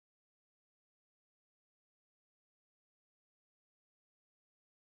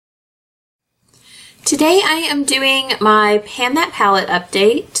Today I am doing my Pan That Palette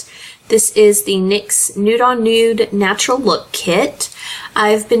update. This is the NYX Nude on Nude Natural Look Kit.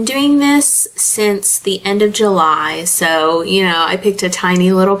 I've been doing this since the end of July, so I picked a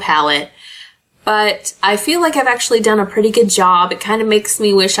tiny little palette. But I feel like I've actually done a pretty good job. It kind of makes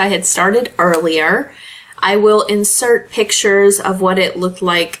me wish I had started earlier. I will insert pictures of what it looked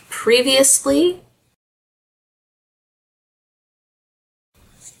like previously.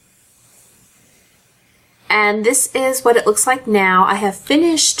 And this is what it looks like now. I have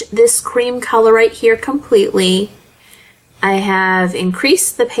finished this cream color right here completely. I have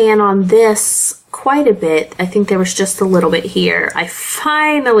increased the pan on this quite a bit. I think there was just a little bit here. I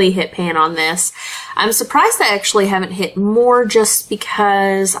finally hit pan on this. I'm surprised I actually haven't hit more just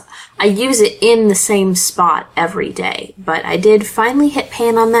because I use it in the same spot every day. But I did finally hit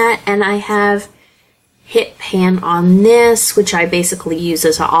pan on that, and I have hit pan on this, which I basically use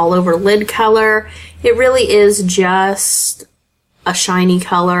as an all-over lid color. It really is just a shiny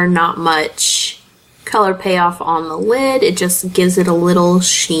color, not much color payoff on the lid. It just gives it a little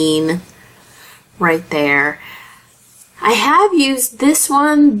sheen right there. I have used this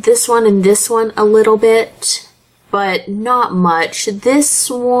one, and this one a little bit, but not much. This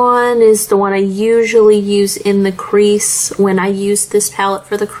one is the one I usually use in the crease when I use this palette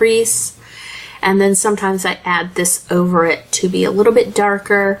for the crease. And then sometimes I add this over it to be a little bit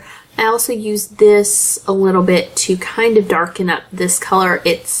darker. I also use this a little bit to kind of darken up this color.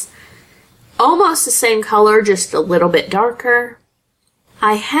 It's almost the same color, just a little bit darker.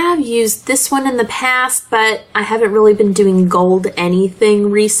 I have used this one in the past, but I haven't really been doing gold anything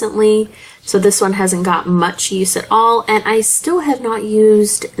recently, so this one hasn't got much use at all. And I still have not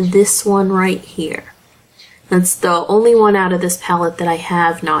used this one right here. That's the only one out of this palette that I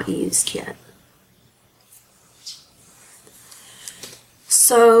have not used yet.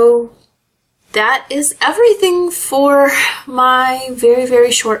 So that is everything for my very,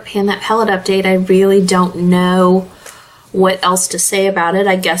 very short Pan That Palette update. I really don't know what else to say about it.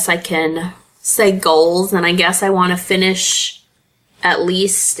 I guess I can say goals, and I guess I want to finish at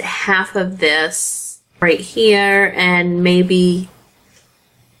least half of this right here and maybe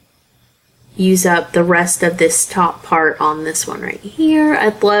use up the rest of this top part on this one right here.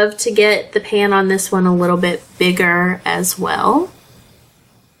 I'd love to get the pan on this one a little bit bigger as well.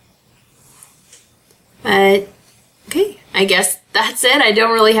 Okay, I guess that's it. I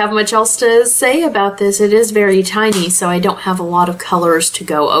don't really have much else to say about this. It is very tiny, so I don't have a lot of colors to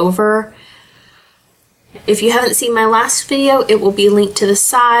go over. If you haven't seen my last video, it will be linked to the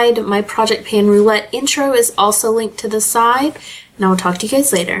side. My Project Pan Roulette intro is also linked to the side, and I will talk to you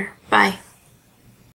guys later. Bye.